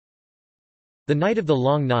The Night of the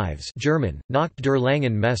Long Knives German, Nacht der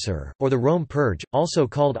langen Messer, or the Röhm Purge, also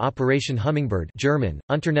called Operation Hummingbird German,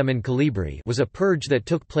 Unternehmen Kolibri, was a purge that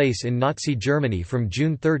took place in Nazi Germany from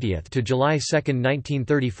June 30 to July 2,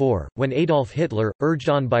 1934, when Adolf Hitler, urged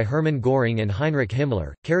on by Hermann Göring and Heydrich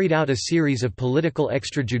Himmler, carried out a series of political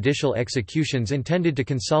extrajudicial executions intended to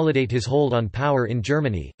consolidate his hold on power in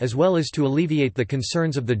Germany, as well as to alleviate the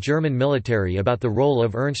concerns of the German military about the role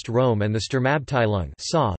of Ernst Röhm and the Sturmabteilung,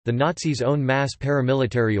 the Nazis' own mass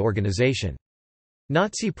paramilitary organization.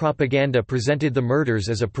 Nazi propaganda presented the murders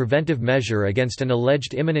as a preventive measure against an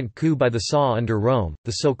alleged imminent coup by the SA under Röhm,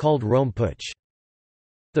 the so-called Röhm Putsch.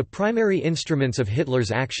 The primary instruments of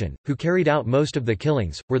Hitler's action, who carried out most of the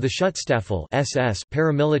killings, were the Schutzstaffel SS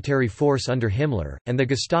paramilitary force under Himmler, and the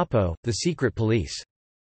Gestapo, the secret police.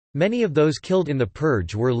 Many of those killed in the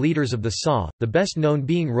purge were leaders of the SA, the best known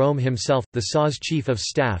being Röhm himself, the SA's chief of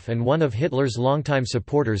staff and one of Hitler's longtime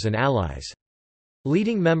supporters and allies.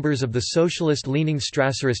 Leading members of the socialist-leaning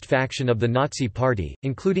Strasserist faction of the Nazi Party,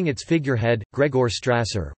 including its figurehead, Gregor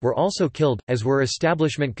Strasser, were also killed, as were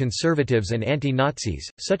establishment conservatives and anti-Nazis,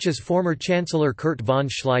 such as former Chancellor Kurt von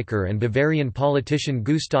Schleicher and Bavarian politician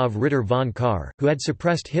Gustav Ritter von Kahr, who had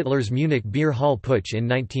suppressed Hitler's Munich beer hall putsch in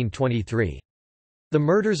 1923. The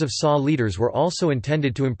murders of SA leaders were also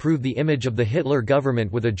intended to improve the image of the Hitler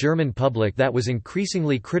government with a German public that was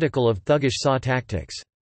increasingly critical of thuggish SA tactics.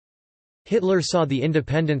 Hitler saw the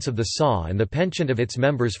independence of the SA and the penchant of its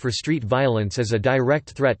members for street violence as a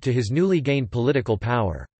direct threat to his newly gained political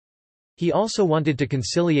power. He also wanted to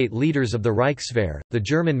conciliate leaders of the Reichswehr, the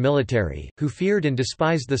German military, who feared and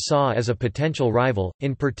despised the SA as a potential rival,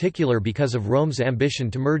 in particular because of Röhm's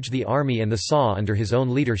ambition to merge the army and the SA under his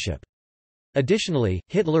own leadership. Additionally,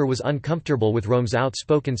 Hitler was uncomfortable with Röhm's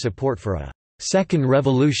outspoken support for a «second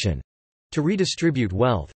revolution» to redistribute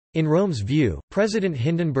wealth. In Röhm's view, President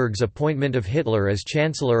Hindenburg's appointment of Hitler as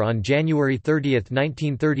Chancellor on January 30,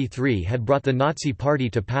 1933 had brought the Nazi Party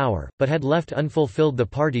to power, but had left unfulfilled the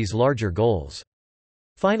party's larger goals.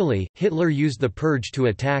 Finally, Hitler used the purge to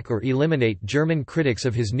attack or eliminate German critics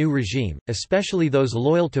of his new regime, especially those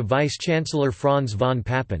loyal to Vice-Chancellor Franz von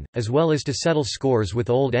Papen, as well as to settle scores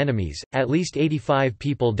with old enemies. At least 85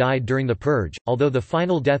 people died during the purge, although the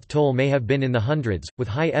final death toll may have been in the hundreds, with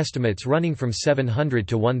high estimates running from 700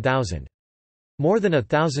 to 1,000. More than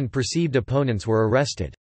 1,000 perceived opponents were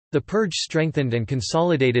arrested. The purge strengthened and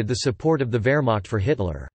consolidated the support of the Wehrmacht for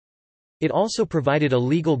Hitler. It also provided a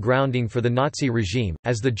legal grounding for the Nazi regime,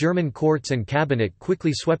 as the German courts and cabinet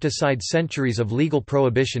quickly swept aside centuries of legal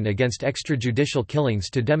prohibition against extrajudicial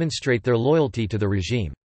killings to demonstrate their loyalty to the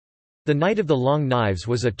regime. The Night of the Long Knives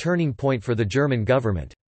was a turning point for the German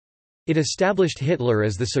government. It established Hitler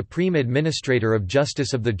as the supreme administrator of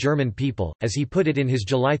justice of the German people, as he put it in his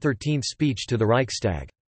July 13 speech to the Reichstag.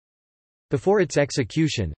 Before its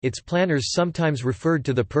execution, its planners sometimes referred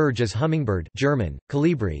to the purge as Hummingbird German,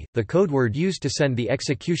 Kolibri, the codeword used to send the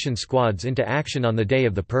execution squads into action on the day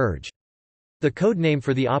of the purge. The codename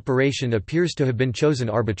for the operation appears to have been chosen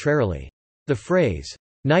arbitrarily. The phrase,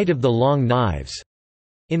 "Night of the Long Knives,"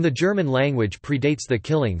 in the German language predates the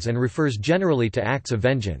killings and refers generally to acts of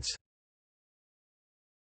vengeance.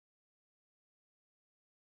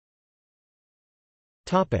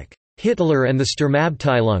 Hitler and the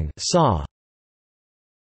Sturmabteilung SA.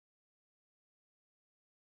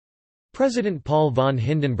 President Paul von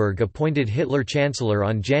Hindenburg appointed Hitler Chancellor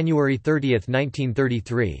on January 30,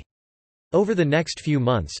 1933. Over the next few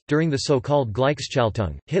months, during the so-called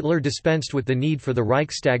Gleichschaltung, Hitler dispensed with the need for the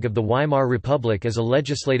Reichstag of the Weimar Republic as a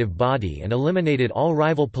legislative body and eliminated all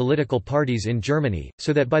rival political parties in Germany,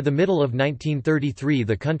 so that by the middle of 1933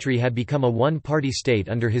 the country had become a one-party state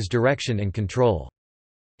under his direction and control.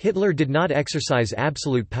 Hitler did not exercise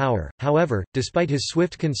absolute power, however, despite his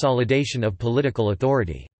swift consolidation of political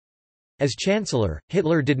authority. As Chancellor,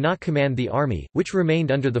 Hitler did not command the army, which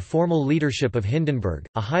remained under the formal leadership of Hindenburg,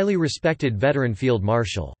 a highly respected veteran field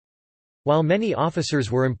marshal. While many officers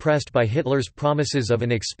were impressed by Hitler's promises of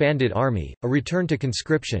an expanded army, a return to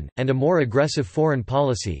conscription, and a more aggressive foreign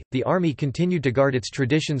policy, the army continued to guard its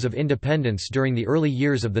traditions of independence during the early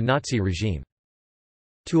years of the Nazi regime.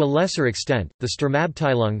 To a lesser extent, the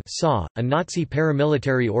Sturmabteilung SA, a Nazi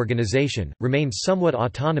paramilitary organization, remained somewhat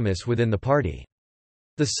autonomous within the party.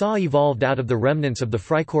 The SA evolved out of the remnants of the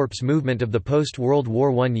Freikorps movement of the post-World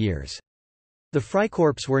War I years. The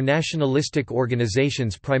Freikorps were nationalistic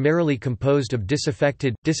organizations primarily composed of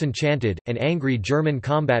disaffected, disenchanted, and angry German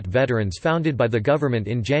combat veterans founded by the government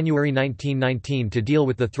in January 1919 to deal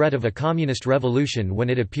with the threat of a communist revolution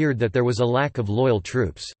when it appeared that there was a lack of loyal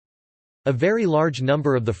troops. A very large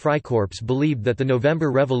number of the Freikorps believed that the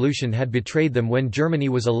November Revolution had betrayed them when Germany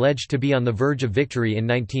was alleged to be on the verge of victory in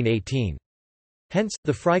 1918. Hence,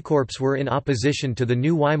 the Freikorps were in opposition to the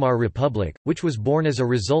new Weimar Republic, which was born as a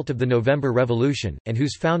result of the November Revolution, and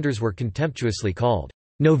whose founders were contemptuously called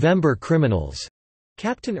November criminals.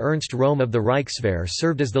 Captain Ernst Röhm of the Reichswehr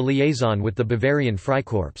served as the liaison with the Bavarian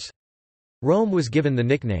Freikorps. Röhm was given the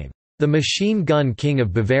nickname, the Machine Gun King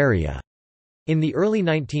of Bavaria, in the early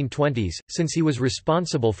 1920s, since he was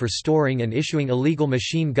responsible for storing and issuing illegal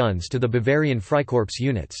machine guns to the Bavarian Freikorps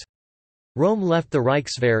units. Röhm left the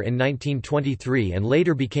Reichswehr in 1923 and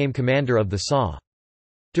later became commander of the SA.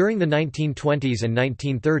 During the 1920s and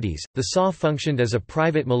 1930s, the SA functioned as a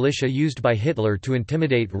private militia used by Hitler to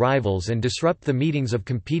intimidate rivals and disrupt the meetings of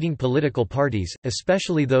competing political parties,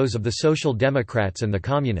 especially those of the Social Democrats and the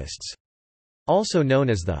Communists. Also known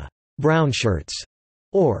as the Brownshirts,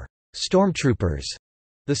 or Stormtroopers,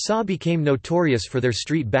 the SA became notorious for their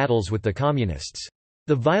street battles with the Communists.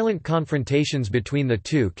 The violent confrontations between the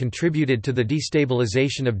two contributed to the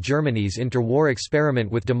destabilization of Germany's interwar experiment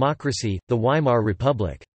with democracy, the Weimar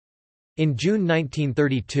Republic. In June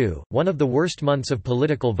 1932, one of the worst months of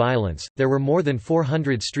political violence, there were more than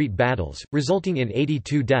 400 street battles, resulting in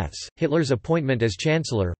 82 deaths. Hitler's appointment as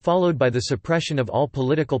chancellor, followed by the suppression of all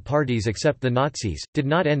political parties except the Nazis, did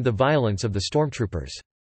not end the violence of the stormtroopers.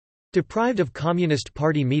 Deprived of Communist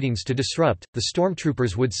Party meetings to disrupt, the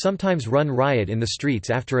stormtroopers would sometimes run riot in the streets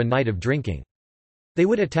after a night of drinking. They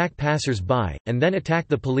would attack passers-by, and then attack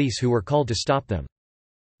the police who were called to stop them.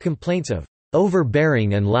 Complaints of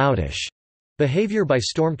overbearing and loutish behavior by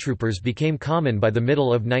stormtroopers became common by the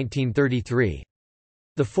middle of 1933.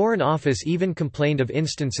 The Foreign Office even complained of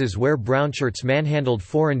instances where brownshirts manhandled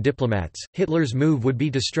foreign diplomats. Hitler's move would be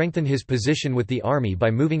to strengthen his position with the army by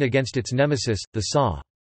moving against its nemesis, the SA.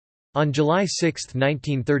 On July 6,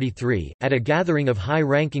 1933, at a gathering of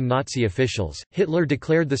high-ranking Nazi officials, Hitler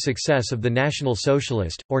declared the success of the National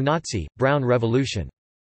Socialist, or Nazi, Brown Revolution.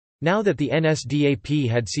 Now that the NSDAP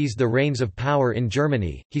had seized the reins of power in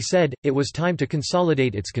Germany, he said, it was time to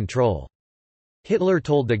consolidate its control. Hitler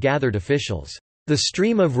told the gathered officials, "The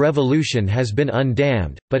stream of revolution has been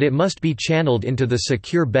undammed, but it must be channeled into the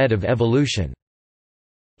secure bed of evolution."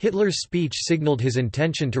 Hitler's speech signaled his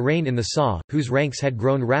intention to reign in the SA, whose ranks had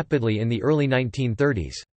grown rapidly in the early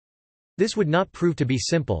 1930s. This would not prove to be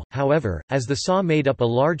simple, however, as the SA made up a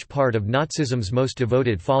large part of Nazism's most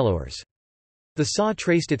devoted followers. The SA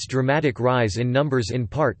traced its dramatic rise in numbers in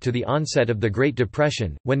part to the onset of the Great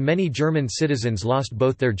Depression, when many German citizens lost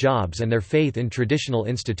both their jobs and their faith in traditional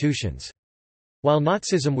institutions. While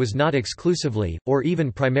Nazism was not exclusively, or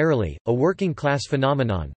even primarily, a working-class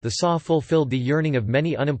phenomenon, the SA fulfilled the yearning of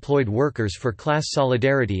many unemployed workers for class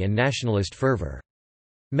solidarity and nationalist fervor.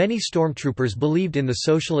 Many stormtroopers believed in the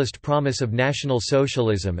socialist promise of National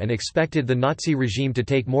Socialism and expected the Nazi regime to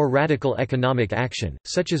take more radical economic action,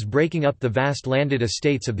 such as breaking up the vast landed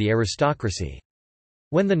estates of the aristocracy.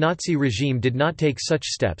 When the Nazi regime did not take such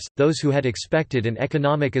steps, those who had expected an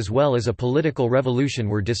economic as well as a political revolution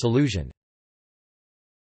were disillusioned.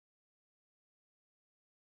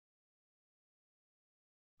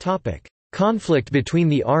 Conflict between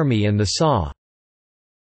the army and the SA.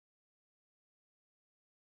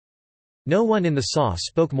 No one in the SA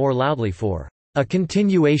spoke more loudly for a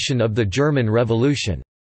continuation of the German Revolution,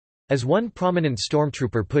 as one prominent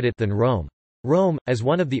stormtrooper put it, than Röhm. Röhm, as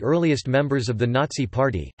one of the earliest members of the Nazi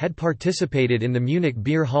Party, had participated in the Munich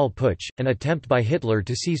Beer Hall Putsch, an attempt by Hitler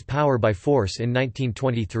to seize power by force in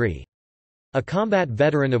 1923. A combat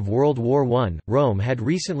veteran of World War I, Röhm had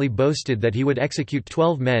recently boasted that he would execute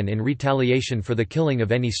 12 men in retaliation for the killing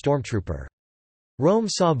of any stormtrooper. Röhm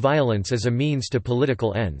saw violence as a means to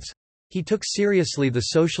political ends. He took seriously the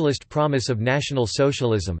socialist promise of National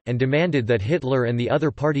Socialism, and demanded that Hitler and the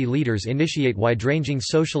other party leaders initiate wide-ranging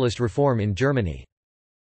socialist reform in Germany.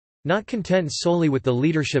 Not content solely with the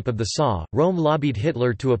leadership of the SA, Röhm lobbied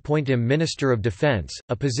Hitler to appoint him Minister of Defense,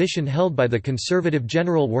 a position held by the conservative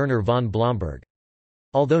General Werner von Blomberg.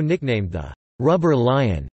 Although nicknamed the «Rubber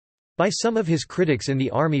Lion» by some of his critics in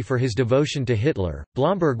the army for his devotion to Hitler,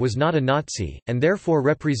 Blomberg was not a Nazi, and therefore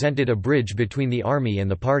represented a bridge between the army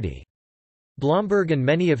and the party. Blomberg and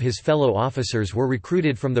many of his fellow officers were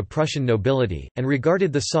recruited from the Prussian nobility, and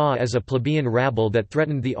regarded the SA as a plebeian rabble that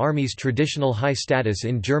threatened the army's traditional high status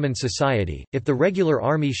in German society. If the regular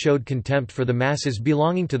army showed contempt for the masses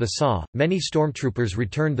belonging to the SA, many stormtroopers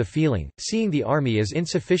returned the feeling, seeing the army as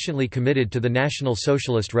insufficiently committed to the National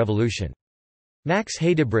Socialist Revolution. Max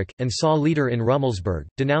Heydrich, and SA leader in Rummelsburg,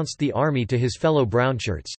 denounced the army to his fellow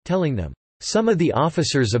brownshirts, telling them, "Some of the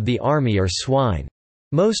officers of the army are swine."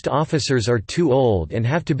 Most officers are too old and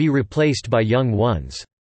have to be replaced by young ones.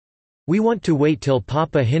 We want to wait till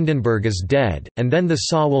Papa Hindenburg is dead, and then the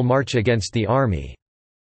SA will march against the army."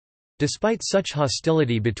 Despite such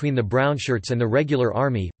hostility between the brownshirts and the regular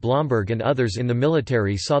army, Blomberg and others in the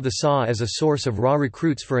military saw the SA as a source of raw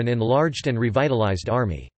recruits for an enlarged and revitalized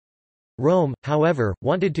army. Röhm, however,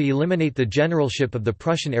 wanted to eliminate the generalship of the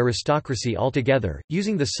Prussian aristocracy altogether,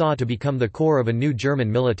 using the SA to become the core of a new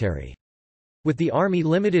German military. With the army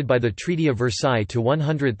limited by the Treaty of Versailles to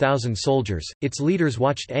 100,000 soldiers, its leaders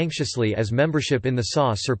watched anxiously as membership in the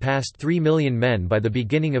SA surpassed 3 million men by the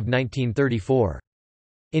beginning of 1934.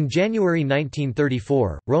 In January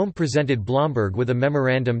 1934, Röhm presented Blomberg with a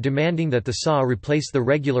memorandum demanding that the SA replace the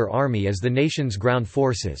regular army as the nation's ground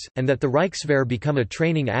forces, and that the Reichswehr become a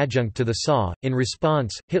training adjunct to the SA. In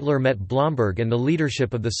response, Hitler met Blomberg and the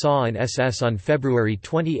leadership of the SA and SS on February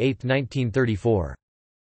 28, 1934.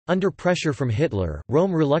 Under pressure from Hitler,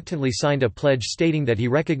 Röhm reluctantly signed a pledge stating that he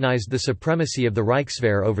recognized the supremacy of the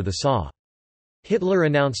Reichswehr over the SA. Hitler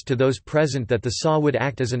announced to those present that the SA would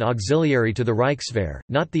act as an auxiliary to the Reichswehr,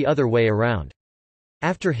 not the other way around.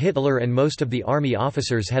 After Hitler and most of the army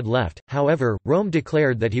officers had left, however, Röhm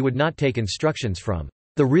declared that he would not take instructions from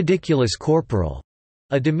the ridiculous corporal,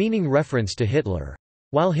 a demeaning reference to Hitler.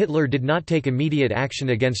 While Hitler did not take immediate action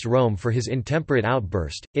against Röhm for his intemperate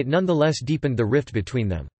outburst, it nonetheless deepened the rift between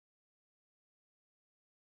them.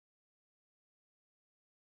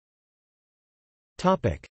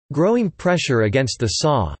 Growing pressure against the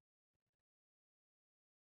SA.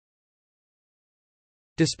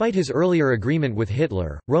 Despite his earlier agreement with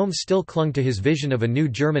Hitler, Röhm still clung to his vision of a new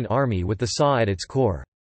German army with the SA at its core.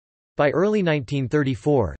 By early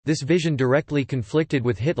 1934, this vision directly conflicted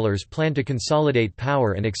with Hitler's plan to consolidate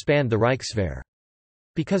power and expand the Reichswehr.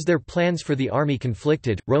 Because their plans for the army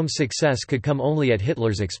conflicted, Röhm's success could come only at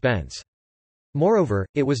Hitler's expense. Moreover,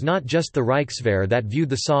 it was not just the Reichswehr that viewed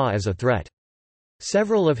the SA as a threat.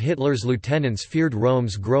 Several of Hitler's lieutenants feared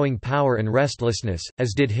Röhm's growing power and restlessness,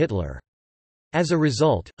 as did Hitler. As a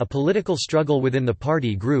result, a political struggle within the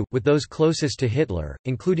party grew, with those closest to Hitler,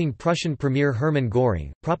 including Prussian Premier Hermann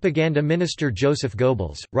Göring, Propaganda Minister Joseph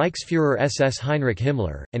Goebbels, Reichsführer SS Heinrich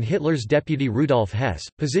Himmler, and Hitler's deputy Rudolf Hess,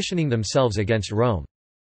 positioning themselves against Röhm.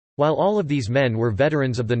 While all of these men were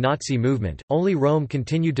veterans of the Nazi movement, only Röhm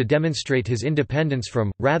continued to demonstrate his independence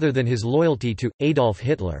from, rather than his loyalty to, Adolf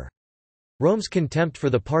Hitler. Röhm's contempt for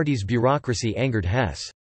the party's bureaucracy angered Hess.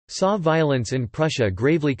 SA violence in Prussia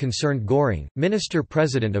gravely concerned Göring,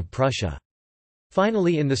 minister-president of Prussia.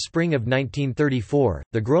 Finally, in the spring of 1934,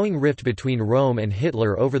 the growing rift between Röhm and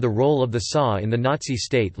Hitler over the role of the SA in the Nazi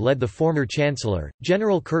state led the former chancellor,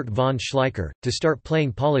 General Kurt von Schleicher, to start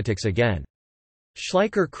playing politics again.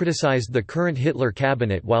 Schleicher criticized the current Hitler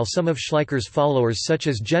cabinet while some of Schleicher's followers such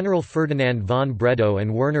as General Ferdinand von Bredow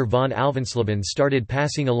and Werner von Alvensleben started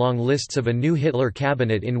passing along lists of a new Hitler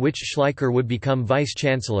cabinet in which Schleicher would become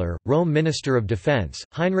vice-chancellor, Röhm Minister of Defense,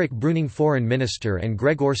 Heinrich Brüning Foreign Minister and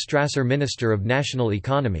Gregor Strasser Minister of National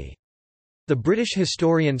Economy. The British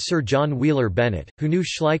historian Sir John Wheeler Bennett, who knew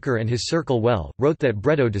Schleicher and his circle well, wrote that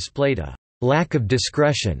Bredow displayed a lack of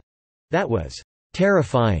discretion that was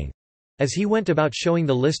terrifying, as he went about showing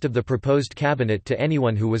the list of the proposed cabinet to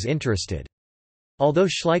anyone who was interested. Although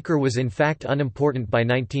Schleicher was in fact unimportant by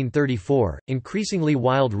 1934, increasingly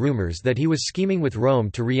wild rumors that he was scheming with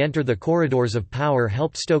Röhm to re-enter the corridors of power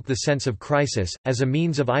helped stoke the sense of crisis. As a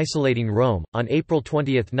means of isolating Röhm, on April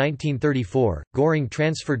 20, 1934, Göring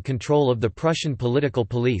transferred control of the Prussian political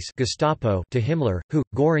police Gestapo to Himmler, who,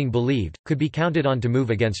 Göring believed, could be counted on to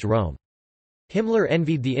move against Röhm. Himmler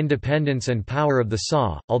envied the independence and power of the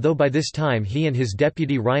SA, although by this time he and his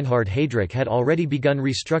deputy Reinhard Heydrich had already begun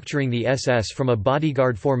restructuring the SS from a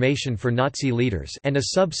bodyguard formation for Nazi leaders and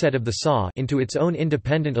a subset of the SA into its own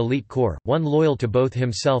independent elite corps, one loyal to both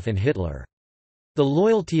himself and Hitler. The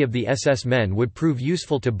loyalty of the SS men would prove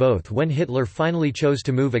useful to both when Hitler finally chose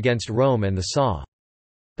to move against Röhm and the SA.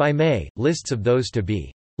 By May, lists of those to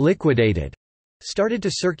be liquidated started to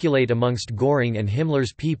circulate amongst Göring and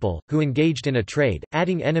Himmler's people, who engaged in a trade,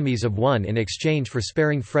 adding enemies of one in exchange for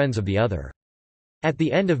sparing friends of the other. At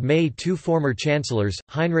the end of May, two former chancellors,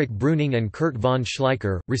 Heinrich Brüning and Kurt von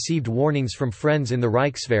Schleicher, received warnings from friends in the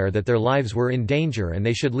Reichswehr that their lives were in danger and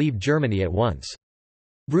they should leave Germany at once.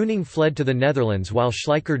 Brüning fled to the Netherlands while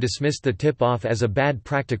Schleicher dismissed the tip-off as a bad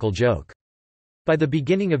practical joke. By the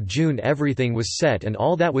beginning of June everything was set and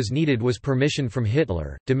all that was needed was permission from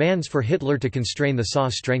Hitler. Demands for Hitler to constrain the SA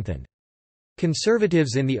strengthened.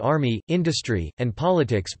 Conservatives in the army, industry, and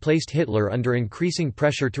politics placed Hitler under increasing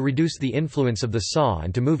pressure to reduce the influence of the SA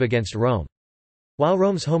and to move against Röhm. While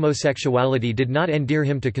Röhm's homosexuality did not endear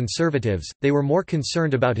him to conservatives, they were more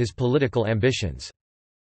concerned about his political ambitions.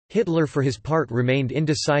 Hitler for his part remained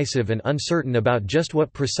indecisive and uncertain about just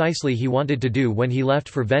what precisely he wanted to do when he left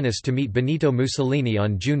for Venice to meet Benito Mussolini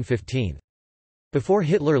on June 15. Before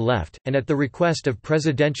Hitler left, and at the request of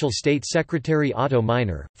Presidential State Secretary Otto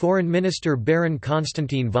Meiner, Foreign Minister Baron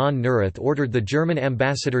Konstantin von Neurath ordered the German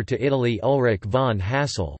ambassador to Italy Ulrich von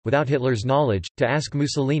Hassel, without Hitler's knowledge, to ask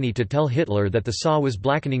Mussolini to tell Hitler that the SA was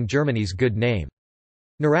blackening Germany's good name.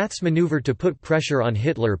 Neurath's maneuver to put pressure on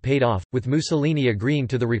Hitler paid off, with Mussolini agreeing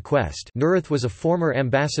to the request. Neurath was a former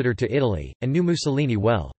ambassador to Italy, and knew Mussolini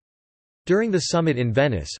well. During the summit in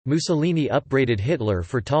Venice, Mussolini upbraided Hitler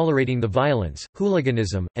for tolerating the violence,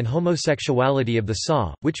 hooliganism, and homosexuality of the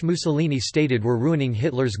SA, which Mussolini stated were ruining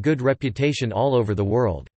Hitler's good reputation all over the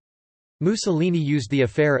world. Mussolini used the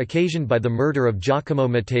affair occasioned by the murder of Giacomo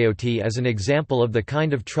Matteotti as an example of the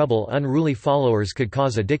kind of trouble unruly followers could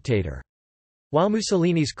cause a dictator. While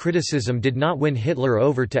Mussolini's criticism did not win Hitler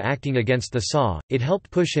over to acting against the SA, it helped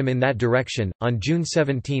push him in that direction. On June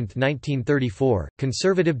 17, 1934,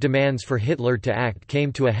 conservative demands for Hitler to act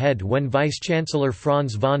came to a head when Vice-Chancellor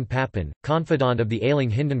Franz von Papen, confidant of the ailing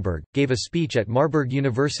Hindenburg, gave a speech at Marburg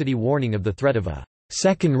University warning of the threat of a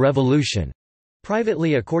second revolution.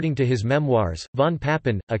 Privately, according to his memoirs, von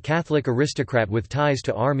Papen, a Catholic aristocrat with ties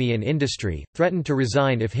to army and industry, threatened to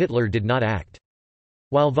resign if Hitler did not act.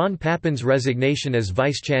 While von Papen's resignation as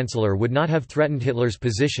vice-chancellor would not have threatened Hitler's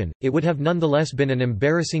position, it would have nonetheless been an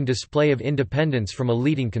embarrassing display of independence from a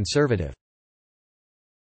leading conservative.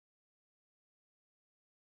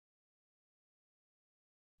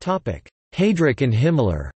 Heydrich and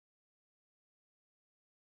Himmler.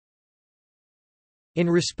 In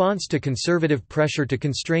response to conservative pressure to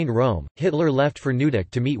constrain Röhm, Hitler left for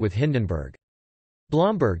Nüdich to meet with Hindenburg.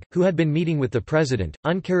 Blomberg, who had been meeting with the president,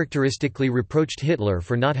 uncharacteristically reproached Hitler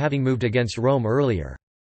for not having moved against Röhm earlier.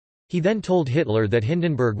 He then told Hitler that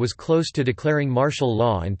Hindenburg was close to declaring martial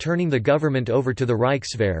law and turning the government over to the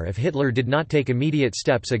Reichswehr if Hitler did not take immediate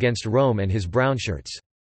steps against Röhm and his brownshirts.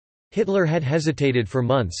 Hitler had hesitated for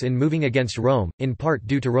months in moving against Röhm, in part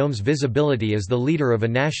due to Röhm's visibility as the leader of a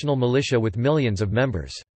national militia with millions of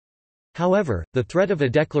members. However, the threat of a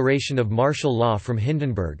declaration of martial law from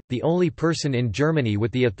Hindenburg, the only person in Germany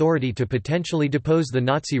with the authority to potentially depose the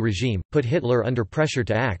Nazi regime, put Hitler under pressure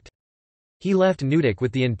to act. He left Nüdich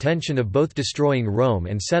with the intention of both destroying Röhm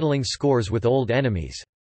and settling scores with old enemies.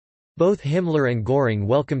 Both Himmler and Göring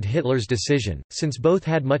welcomed Hitler's decision, since both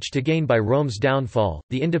had much to gain by Röhm's downfall,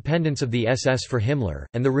 the independence of the SS for Himmler,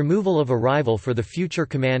 and the removal of a rival for the future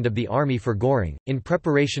command of the army for Göring. In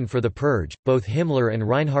preparation for the Purge, both Himmler and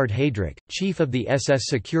Reinhard Heydrich, chief of the SS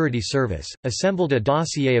Security Service, assembled a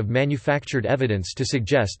dossier of manufactured evidence to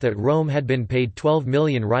suggest that Röhm had been paid 12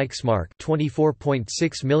 million Reichsmark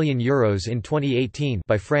 (24.6 million euros in 2018)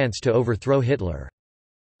 by France to overthrow Hitler.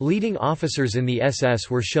 Leading officers in the SS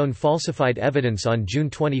were shown falsified evidence on June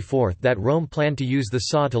 24 that Röhm planned to use the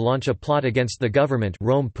SA to launch a plot against the government,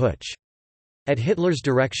 Röhm Putsch. At Hitler's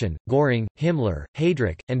direction, Göring, Himmler,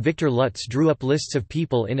 Heydrich, and Victor Lutz drew up lists of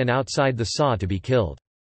people in and outside the SA to be killed.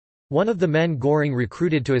 One of the men Göring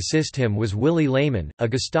recruited to assist him was Willy Lehmann, a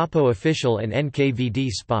Gestapo official and NKVD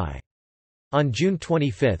spy. On June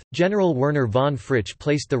 25, General Werner von Fritsch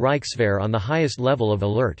placed the Reichswehr on the highest level of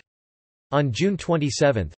alert. On June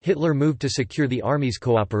 27, Hitler moved to secure the army's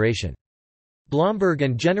cooperation. Blomberg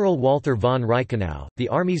and General Walther von Reichenau, the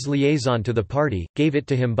army's liaison to the party, gave it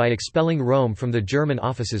to him by expelling Röhm from the German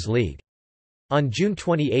Officers' League. On June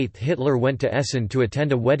 28 Hitler went to Essen to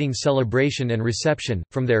attend a wedding celebration and reception.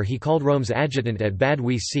 From there he called Röhm's adjutant at Bad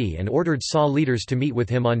Wiessee and ordered SA leaders to meet with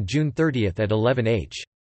him on June 30 at 11 h.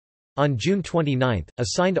 On June 29, a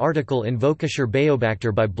signed article in Völkischer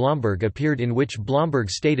Beobachter by Blomberg appeared in which Blomberg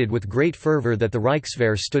stated with great fervor that the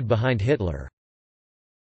Reichswehr stood behind Hitler.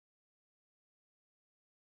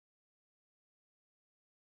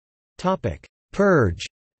 Purge.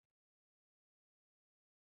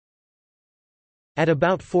 At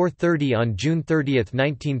about 4:30 on June 30,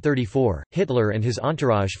 1934, Hitler and his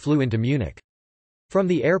entourage flew into Munich. From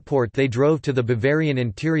the airport they drove to the Bavarian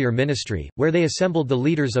Interior Ministry, where they assembled the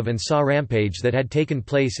leaders of an SA rampage that had taken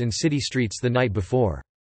place in city streets the night before.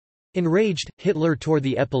 Enraged, Hitler tore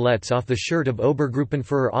the epaulettes off the shirt of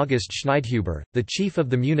Obergruppenführer August Schneidhuber, the chief of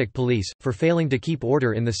the Munich police, for failing to keep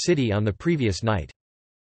order in the city on the previous night.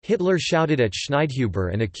 Hitler shouted at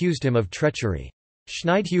Schneidhuber and accused him of treachery.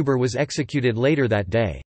 Schneidhuber was executed later that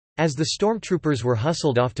day. As the stormtroopers were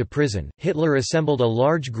hustled off to prison, Hitler assembled a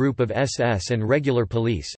large group of SS and regular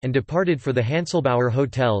police, and departed for the Hanselbauer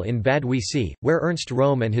Hotel in Bad Wiessee, where Ernst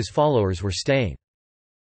Röhm and his followers were staying.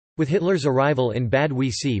 With Hitler's arrival in Bad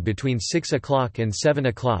Wiessee between 6 o'clock and 7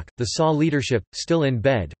 o'clock, the SA leadership, still in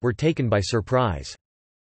bed, were taken by surprise.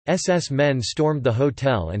 SS men stormed the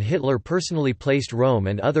hotel and Hitler personally placed Röhm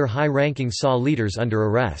and other high-ranking SA leaders under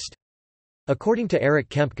arrest. According to Erich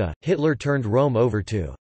Kempka, Hitler turned Röhm over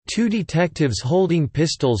to two detectives holding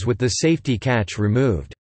pistols with the safety catch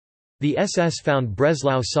removed. The SS found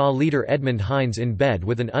Breslau SA leader Edmund Heinz in bed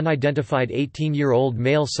with an unidentified 18-year-old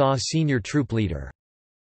male SA senior troop leader.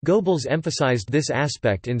 Goebbels emphasized this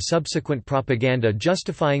aspect in subsequent propaganda,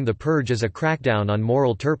 justifying the purge as a crackdown on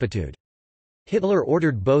moral turpitude. Hitler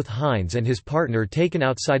ordered both Heinz and his partner taken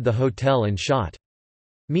outside the hotel and shot.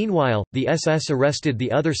 Meanwhile, the SS arrested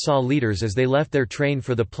the other SA leaders as they left their train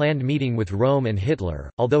for the planned meeting with Röhm and Hitler.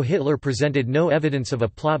 Although Hitler presented no evidence of a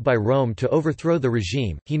plot by Röhm to overthrow the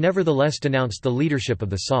regime, he nevertheless denounced the leadership of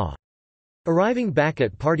the SA. Arriving back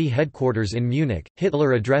at party headquarters in Munich,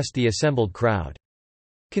 Hitler addressed the assembled crowd.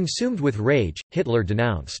 Consumed with rage, Hitler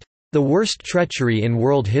denounced the worst treachery in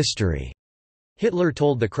world history. Hitler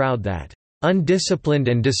told the crowd that undisciplined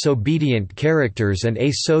and disobedient characters and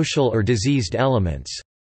asocial or diseased elements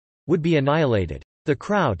would be annihilated. The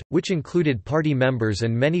crowd, which included party members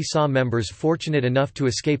and many SA members fortunate enough to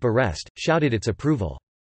escape arrest, shouted its approval.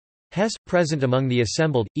 Hess, present among the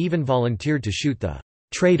assembled, even volunteered to shoot the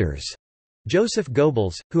traitors. Joseph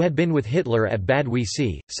Goebbels, who had been with Hitler at Bad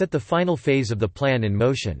Wiessee, set the final phase of the plan in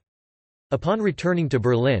motion. Upon returning to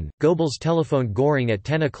Berlin, Goebbels telephoned Göring at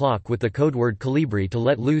 10 o'clock with the codeword Kolibri to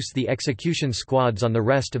let loose the execution squads on the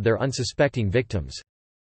rest of their unsuspecting victims.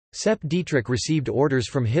 Sepp Dietrich received orders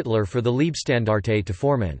from Hitler for the Leibstandarte to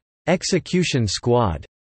form an execution squad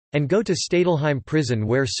and go to Stadelheim prison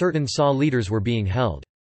where certain SA leaders were being held.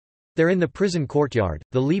 There in the prison courtyard,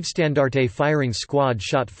 the Leibstandarte firing squad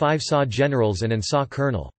shot 5 SA generals and an SA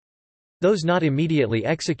colonel. Those not immediately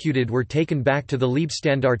executed were taken back to the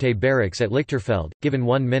Leibstandarte barracks at Lichterfeld, given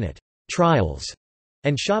 1-minute trials,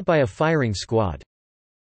 and shot by a firing squad.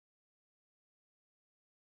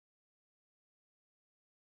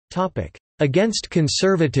 Against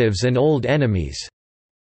conservatives and old enemies.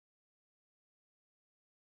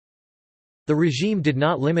 The regime did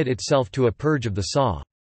not limit itself to a purge of the SA.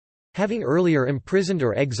 Having earlier imprisoned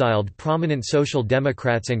or exiled prominent Social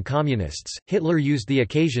Democrats and Communists, Hitler used the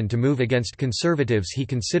occasion to move against conservatives he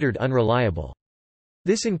considered unreliable.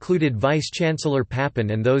 This included Vice-Chancellor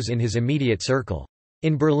Papen and those in his immediate circle.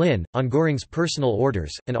 In Berlin, on Göring's personal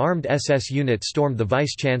orders, an armed SS unit stormed the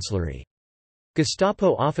Vice-Chancellery.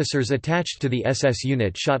 Gestapo officers attached to the SS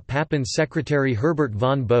unit shot Papen's secretary Herbert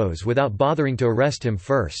von Bose without bothering to arrest him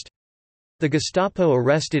first. The Gestapo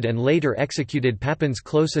arrested and later executed Papen's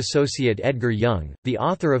close associate Edgar Jung, the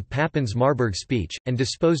author of Papen's Marburg speech, and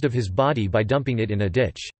disposed of his body by dumping it in a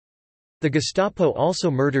ditch. The Gestapo also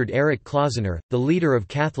murdered Erich Klausener, the leader of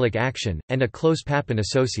Catholic Action, and a close Papen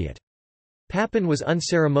associate. Papen was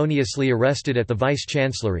unceremoniously arrested at the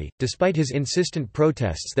Vice-Chancellery, despite his insistent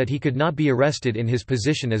protests that he could not be arrested in his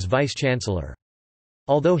position as Vice-Chancellor.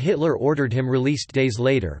 Although Hitler ordered him released days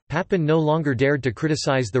later, Papen no longer dared to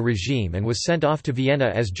criticize the regime and was sent off to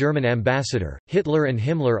Vienna as German ambassador. Hitler and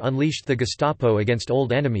Himmler unleashed the Gestapo against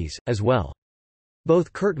old enemies, as well.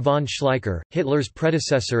 Both Kurt von Schleicher, Hitler's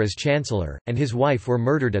predecessor as Chancellor, and his wife were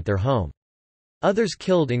murdered at their home. Others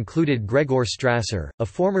killed included Gregor Strasser, a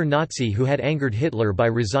former Nazi who had angered Hitler by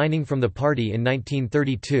resigning from the party in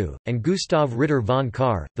 1932, and Gustav Ritter von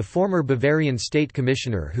Kahr, the former Bavarian state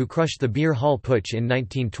commissioner who crushed the Beer Hall Putsch in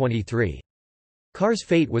 1923. Kahr's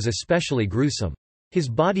fate was especially gruesome. His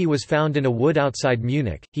body was found in a wood outside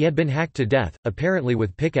Munich. He had been hacked to death, apparently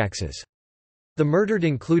with pickaxes. The murdered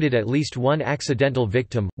included at least one accidental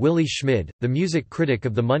victim, Willy Schmid, the music critic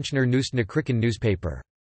of the Münchner Neueste Nachrichten newspaper.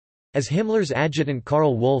 As Himmler's adjutant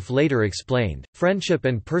Karl Wolff later explained, friendship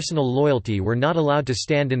and personal loyalty were not allowed to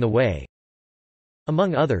stand in the way.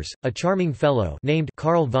 Among others, a charming fellow named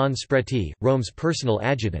Karl von Spreti, Röhm's personal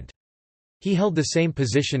adjutant. He held the same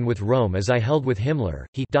position with Röhm as I held with Himmler.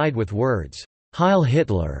 He died with words, "Heil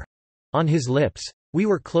Hitler," on his lips. We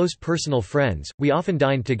were close personal friends, we often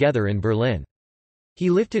dined together in Berlin. He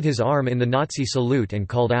lifted his arm in the Nazi salute and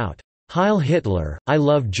called out, "Heil Hitler, I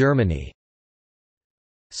love Germany."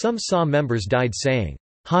 Some SA members died saying,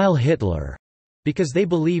 "Heil Hitler," because they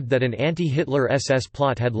believed that an anti-Hitler SS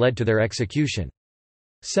plot had led to their execution.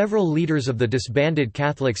 Several leaders of the disbanded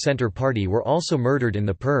Catholic Centre Party were also murdered in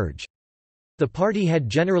the purge. The party had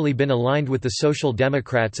generally been aligned with the Social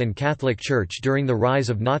Democrats and Catholic Church during the rise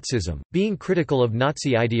of Nazism, being critical of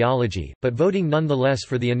Nazi ideology, but voting nonetheless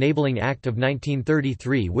for the Enabling Act of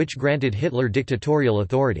 1933 which granted Hitler dictatorial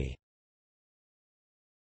authority.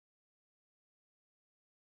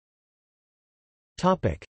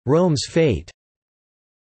 Röhm's fate.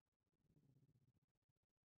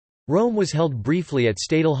 Röhm was held briefly at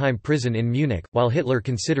Stadelheim prison in Munich, while Hitler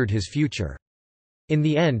considered his future. In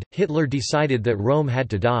the end, Hitler decided that Röhm had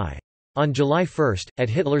to die. On July 1, at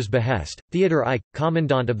Hitler's behest, Theodor Eicke,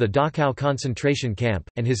 commandant of the Dachau concentration camp,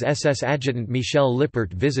 and his SS adjutant Michel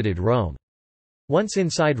Lippert visited Röhm. Once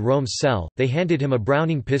inside Röhm's cell, they handed him a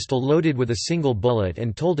Browning pistol loaded with a single bullet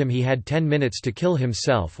and told him he had 10 minutes to kill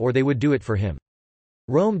himself or they would do it for him.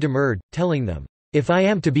 Röhm demurred, telling them, "If I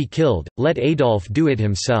am to be killed, let Adolf do it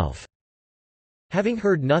himself." Having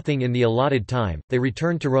heard nothing in the allotted time, they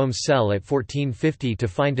returned to Röhm's cell at 1450 to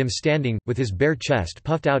find him standing, with his bare chest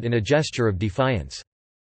puffed out in a gesture of defiance.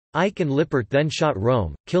 Eicke and Lippert then shot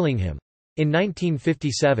Röhm, killing him. In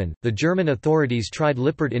 1957, the German authorities tried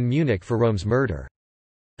Lippert in Munich for Röhm's murder.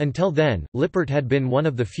 Until then, Lippert had been one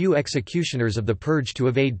of the few executioners of the Purge to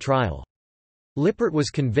evade trial. Lippert was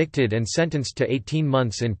convicted and sentenced to 18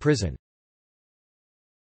 months in prison.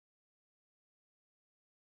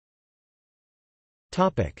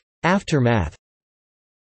 Aftermath.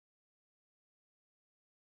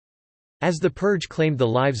 As the Purge claimed the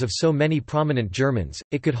lives of so many prominent Germans,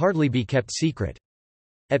 it could hardly be kept secret.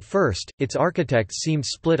 At first, its architects seemed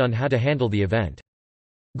split on how to handle the event.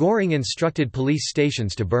 Göring instructed police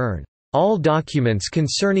stations to burn all documents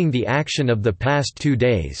concerning the action of the past 2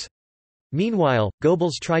 days. Meanwhile,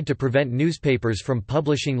 Goebbels tried to prevent newspapers from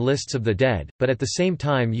publishing lists of the dead, but at the same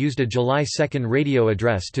time used a July 2 radio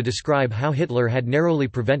address to describe how Hitler had narrowly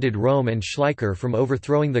prevented Röhm and Schleicher from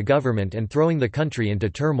overthrowing the government and throwing the country into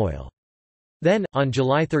turmoil. Then, on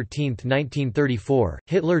July 13, 1934,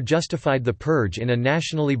 Hitler justified the Purge in a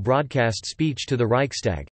nationally broadcast speech to the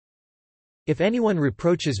Reichstag. "If anyone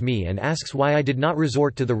reproaches me and asks why I did not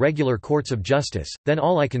resort to the regular courts of justice, then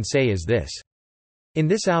all I can say is this. In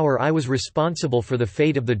this hour I was responsible for the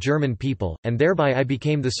fate of the German people, and thereby I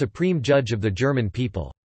became the supreme judge of the German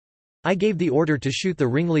people. I gave the order to shoot the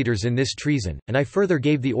ringleaders in this treason, and I further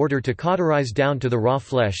gave the order to cauterize down to the raw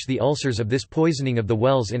flesh the ulcers of this poisoning of the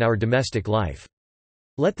wells in our domestic life.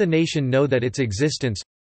 Let the nation know that its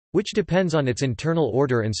existence—which depends on its internal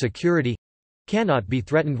order and security—cannot be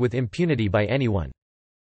threatened with impunity by anyone.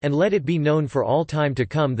 And let it be known for all time to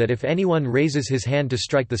come that if anyone raises his hand to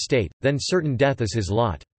strike the state, then certain death is his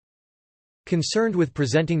lot." Concerned with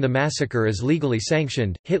presenting the massacre as legally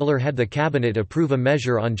sanctioned, Hitler had the cabinet approve a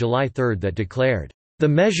measure on July 3 that declared, "The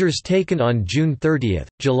measures taken on June 30,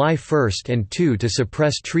 July 1 and 2 to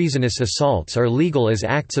suppress treasonous assaults are legal as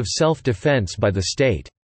acts of self-defense by the state."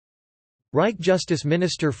 Reich Justice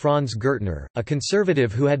Minister Franz Gürtner, a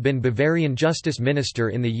conservative who had been Bavarian Justice Minister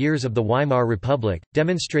in the years of the Weimar Republic,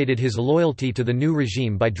 demonstrated his loyalty to the new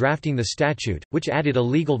regime by drafting the statute, which added a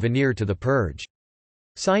legal veneer to the Purge.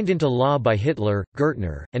 Signed into law by Hitler,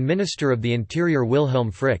 Gürtner, and Minister of the Interior Wilhelm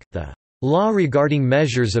Frick, the "Law regarding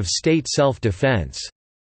measures of state self-defense"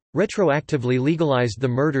 retroactively legalized the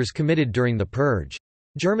murders committed during the Purge.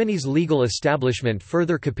 Germany's legal establishment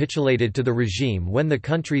further capitulated to the regime when the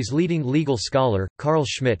country's leading legal scholar, Carl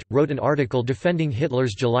Schmitt, wrote an article defending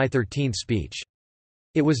Hitler's July 13 speech.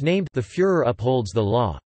 It was named "The Führer Upholds the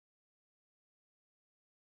Law."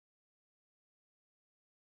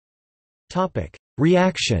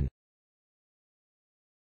 Reaction.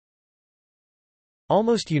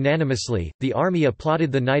 Almost unanimously, the army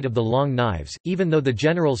applauded the Night of the Long Knives, even though the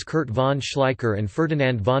generals Kurt von Schleicher and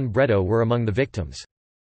Ferdinand von Bredow were among the victims.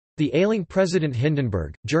 The ailing President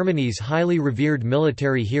Hindenburg, Germany's highly revered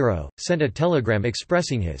military hero, sent a telegram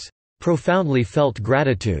expressing his profoundly felt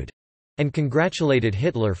gratitude and congratulated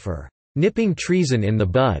Hitler for nipping treason in the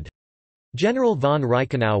bud. General von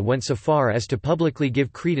Reichenau went so far as to publicly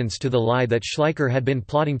give credence to the lie that Schleicher had been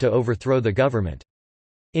plotting to overthrow the government.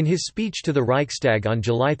 In his speech to the Reichstag on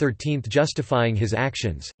July 13 justifying his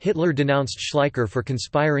actions, Hitler denounced Schleicher for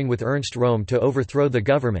conspiring with Ernst Röhm to overthrow the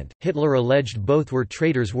government. Hitler alleged both were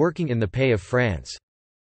traitors working in the pay of France.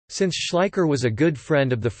 Since Schleicher was a good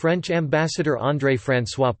friend of the French ambassador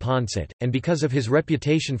André-François Poncet, and because of his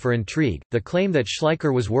reputation for intrigue, the claim that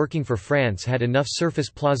Schleicher was working for France had enough surface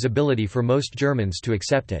plausibility for most Germans to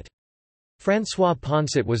accept it. François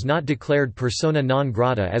Poncet was not declared persona non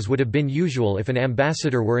grata as would have been usual if an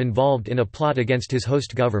ambassador were involved in a plot against his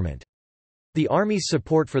host government. The army's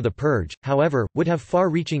support for the Purge, however, would have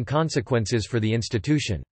far-reaching consequences for the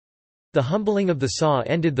institution. The humbling of the SA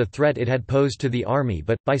ended the threat it had posed to the army,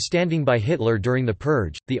 but, by standing by Hitler during the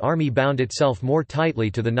Purge, the army bound itself more tightly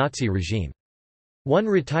to the Nazi regime. One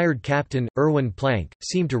retired captain, Erwin Planck,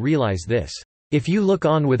 seemed to realize this. "If you look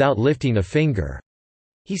on without lifting a finger,"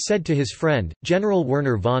 he said to his friend, General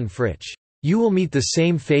Werner von Fritsch, "you will meet the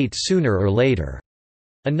same fate sooner or later."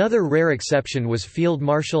 Another rare exception was Field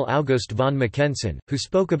Marshal August von Mackensen, who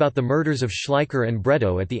spoke about the murders of Schleicher and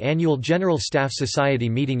Bredow at the annual General Staff Society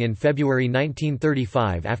meeting in February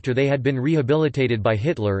 1935 after they had been rehabilitated by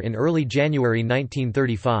Hitler in early January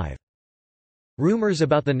 1935. Rumors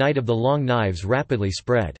about the Night of the Long Knives rapidly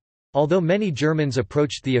spread. Although many Germans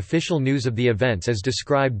approached the official news of the events as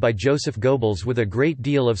described by Joseph Goebbels with a great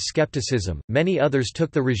deal of skepticism, many others took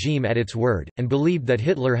the regime at its word, and believed that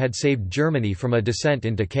Hitler had saved Germany from a descent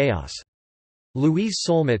into chaos. Louise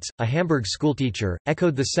Solmitz, a Hamburg schoolteacher,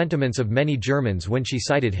 echoed the sentiments of many Germans when she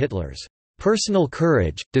cited Hitler's personal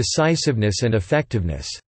courage, decisiveness and effectiveness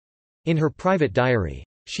in her private diary.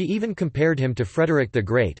 She even compared him to Frederick the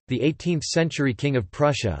Great, the 18th-century king of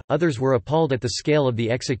Prussia. Others were appalled at the scale of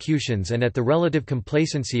the executions and at the relative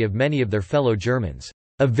complacency of many of their fellow Germans.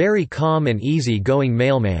 "A very calm and easy-going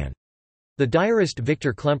mailman," the diarist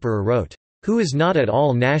Victor Klemperer wrote, "who is not at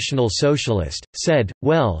all National Socialist, said,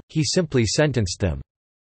 well, he simply sentenced them."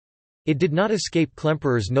 It did not escape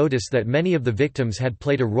Klemperer's notice that many of the victims had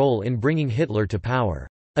played a role in bringing Hitler to power.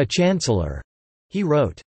 "A chancellor," he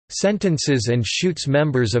wrote, "sentences and shoots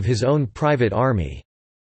members of his own private army."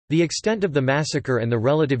 The extent of the massacre and the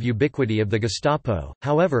relative ubiquity of the Gestapo,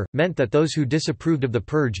 however, meant that those who disapproved of the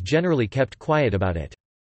purge generally kept quiet about it.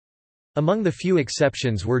 Among the few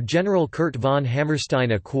exceptions were General Kurt von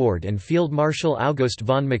Hammerstein-Equord and Field Marshal August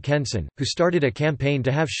von Mackensen, who started a campaign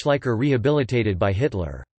to have Schleicher rehabilitated by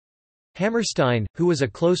Hitler. Hammerstein, who was a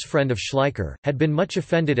close friend of Schleicher, had been much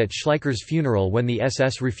offended at Schleicher's funeral when the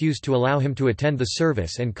SS refused to allow him to attend the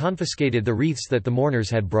service and confiscated the wreaths that the mourners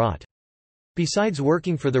had brought. Besides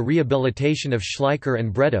working for the rehabilitation of Schleicher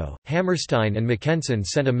and Bredow, Hammerstein and Mackensen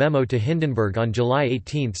sent a memo to Hindenburg on July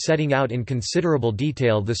 18 setting out in considerable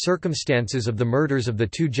detail the circumstances of the murders of the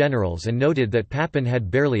two generals and noted that Papen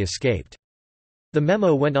had barely escaped. The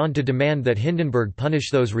memo went on to demand that Hindenburg punish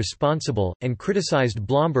those responsible, and criticized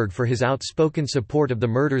Blomberg for his outspoken support of the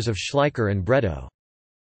murders of Schleicher and Bredow.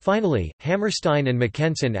 Finally, Hammerstein and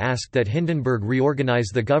Mackensen asked that Hindenburg reorganize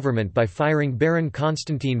the government by firing Baron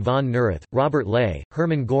Konstantin von Neurath, Robert Ley,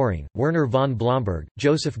 Hermann Göring, Werner von Blomberg,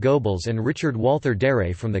 Joseph Goebbels and Richard Walther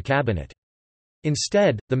Darré from the cabinet.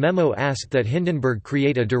 Instead, the memo asked that Hindenburg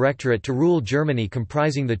create a directorate to rule Germany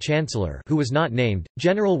comprising the Chancellor, who was not named,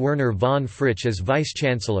 General Werner von Fritsch as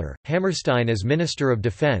Vice-Chancellor, Hammerstein as Minister of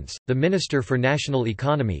Defense, the Minister for National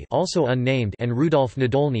Economy also unnamed, and Rudolf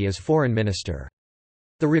Nadolny as Foreign Minister.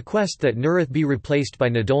 The request that Neurath be replaced by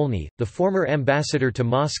Nadolny, the former ambassador to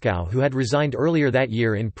Moscow who had resigned earlier that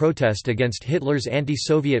year in protest against Hitler's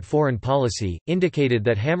anti-Soviet foreign policy, indicated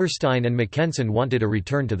that Hammerstein and Mackensen wanted a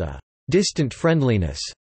return to the distant friendliness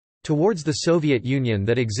towards the Soviet Union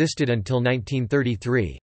that existed until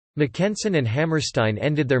 1933. Mackensen and Hammerstein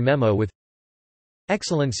ended their memo with,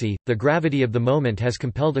 "Excellency, the gravity of the moment has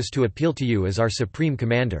compelled us to appeal to you as our supreme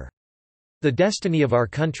commander. The destiny of our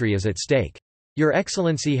country is at stake. Your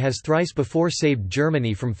Excellency has thrice before saved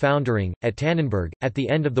Germany from foundering, at Tannenberg, at the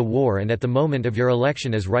end of the war and at the moment of your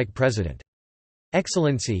election as Reich President.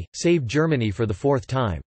 Excellency, save Germany for the fourth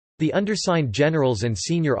time. The undersigned generals and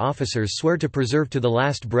senior officers swear to preserve to the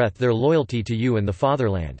last breath their loyalty to you and the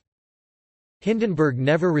fatherland." Hindenburg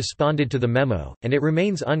never responded to the memo, and it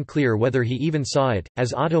remains unclear whether he even saw it,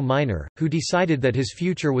 as Otto Meiner, who decided that his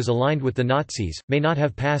future was aligned with the Nazis, may not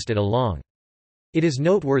have passed it along. It is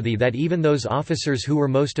noteworthy that even those officers who were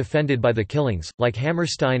most offended by the killings, like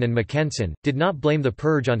Hammerstein and Mackensen, did not blame the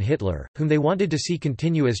purge on Hitler, whom they wanted to see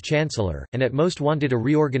continue as Chancellor, and at most wanted a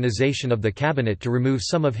reorganization of the cabinet to remove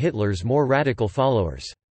some of Hitler's more radical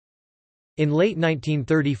followers. In late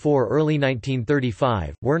 1934–early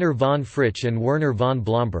 1935, Werner von Fritsch and Werner von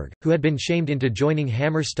Blomberg, who had been shamed into joining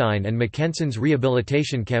Hammerstein and Mackensen's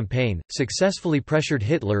rehabilitation campaign, successfully pressured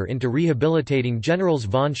Hitler into rehabilitating generals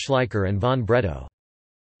von Schleicher and von Bredow.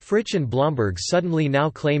 Fritsch and Blomberg suddenly now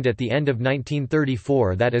claimed at the end of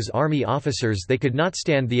 1934 that as army officers they could not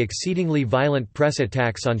stand the exceedingly violent press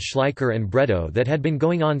attacks on Schleicher and Bredow that had been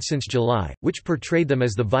going on since July, which portrayed them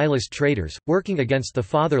as the vilest traitors, working against the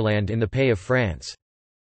fatherland in the pay of France.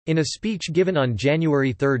 In a speech given on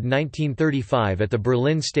January 3, 1935 at the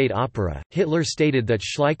Berlin State Opera, Hitler stated that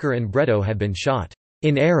Schleicher and Bredow had been shot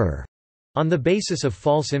in error on the basis of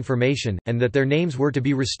false information, and that their names were to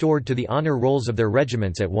be restored to the honor rolls of their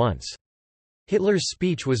regiments at once. Hitler's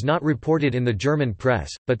speech was not reported in the German press,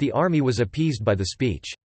 but the army was appeased by the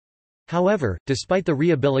speech. However, despite the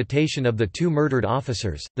rehabilitation of the two murdered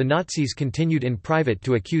officers, the Nazis continued in private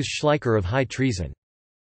to accuse Schleicher of high treason.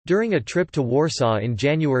 During a trip to Warsaw in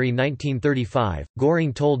January 1935,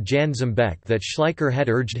 Göring told Jan Zembec that Schleicher had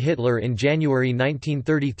urged Hitler in January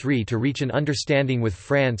 1933 to reach an understanding with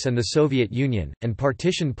France and the Soviet Union, and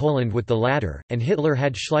partition Poland with the latter, and Hitler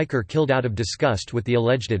had Schleicher killed out of disgust with the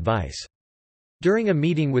alleged advice. During a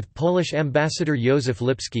meeting with Polish ambassador Józef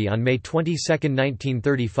Lipski on May 22,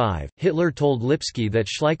 1935, Hitler told Lipski that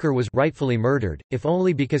Schleicher was rightfully murdered, if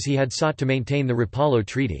only because he had sought to maintain the Rapallo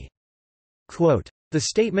Treaty. Quote, "The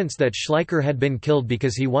statements that Schleicher had been killed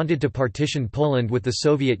because he wanted to partition Poland with the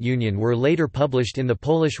Soviet Union were later published in the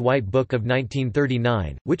Polish White Book of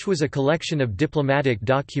 1939, which was a collection of diplomatic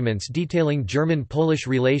documents detailing German-Polish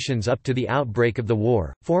relations up to the outbreak of the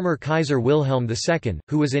war." Former Kaiser Wilhelm II,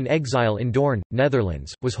 who was in exile in Doorn,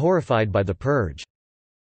 Netherlands, was horrified by the purge.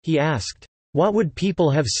 He asked, "What would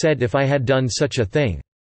people have said if I had done such a thing?"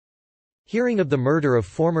 Hearing of the murder of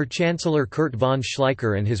former Chancellor Kurt von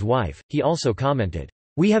Schleicher and his wife, he also commented,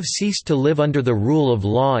 "We have ceased to live under the rule of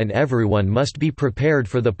law and everyone must be prepared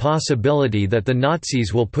for the possibility that the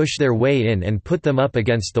Nazis will push their way in and put them up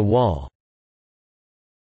against the wall."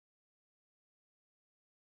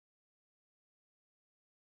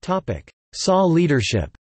 SA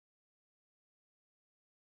leadership.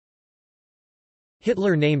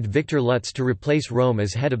 Hitler named Victor Lutz to replace Röhm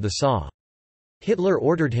as head of the SA. Hitler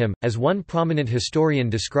ordered him, as one prominent historian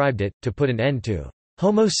described it, to put an end to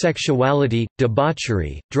homosexuality,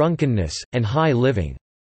 debauchery, drunkenness, and high living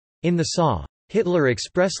in the SA. Hitler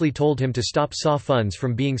expressly told him to stop SA funds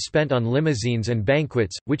from being spent on limousines and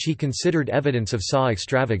banquets, which he considered evidence of SA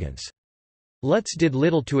extravagance. Lutz did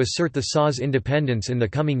little to assert the SA's independence in the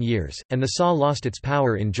coming years, and the SA lost its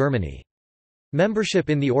power in Germany. Membership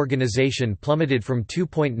in the organization plummeted from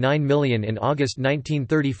 2.9 million in August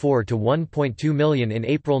 1934 to 1.2 million in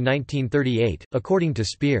April 1938, according to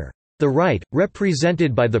Speer. The right,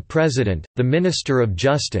 represented by the President, the Minister of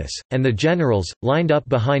Justice, and the generals, lined up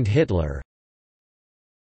behind Hitler.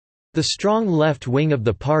 The strong left wing of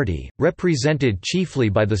the party, represented chiefly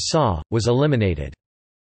by the SA, was eliminated.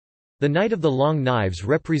 The Night of the Long Knives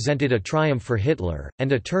represented a triumph for Hitler,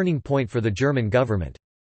 and a turning point for the German government.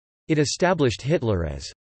 It established Hitler as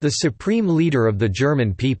the supreme leader of the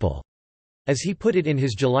German people, as he put it in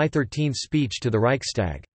his July 13 speech to the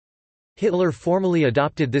Reichstag. Hitler formally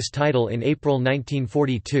adopted this title in April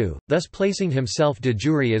 1942, thus placing himself de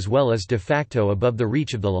jure as well as de facto above the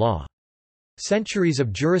reach of the law. Centuries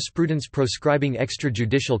of jurisprudence proscribing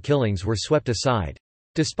extrajudicial killings were swept aside.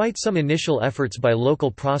 Despite some initial efforts by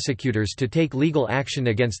local prosecutors to take legal action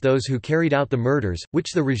against those who carried out the murders,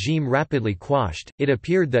 which the regime rapidly quashed, it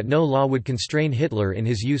appeared that no law would constrain Hitler in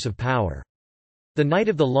his use of power. The Night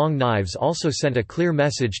of the Long Knives also sent a clear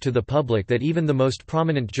message to the public that even the most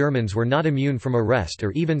prominent Germans were not immune from arrest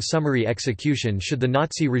or even summary execution should the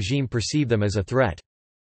Nazi regime perceive them as a threat.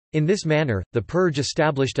 In this manner, the Purge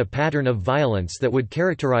established a pattern of violence that would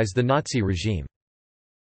characterize the Nazi regime.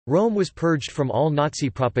 Rome was purged from all Nazi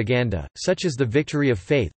propaganda, such as the Victory of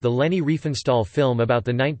Faith, the Leni Riefenstahl film about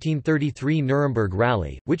the 1933 Nuremberg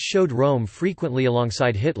Rally, which showed Rome frequently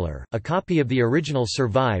alongside Hitler. A copy of the original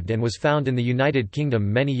survived and was found in the United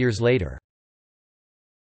Kingdom many years later.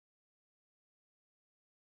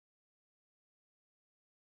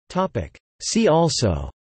 See also: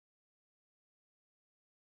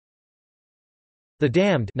 The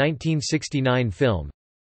Damned 1969 film,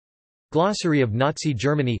 Glossary of Nazi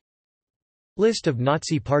Germany, List of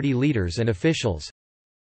Nazi Party leaders and officials,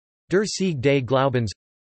 Der Sieg des Glaubens,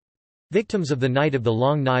 Victims of the Night of the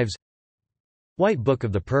Long Knives, White Book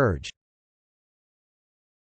of the Purge.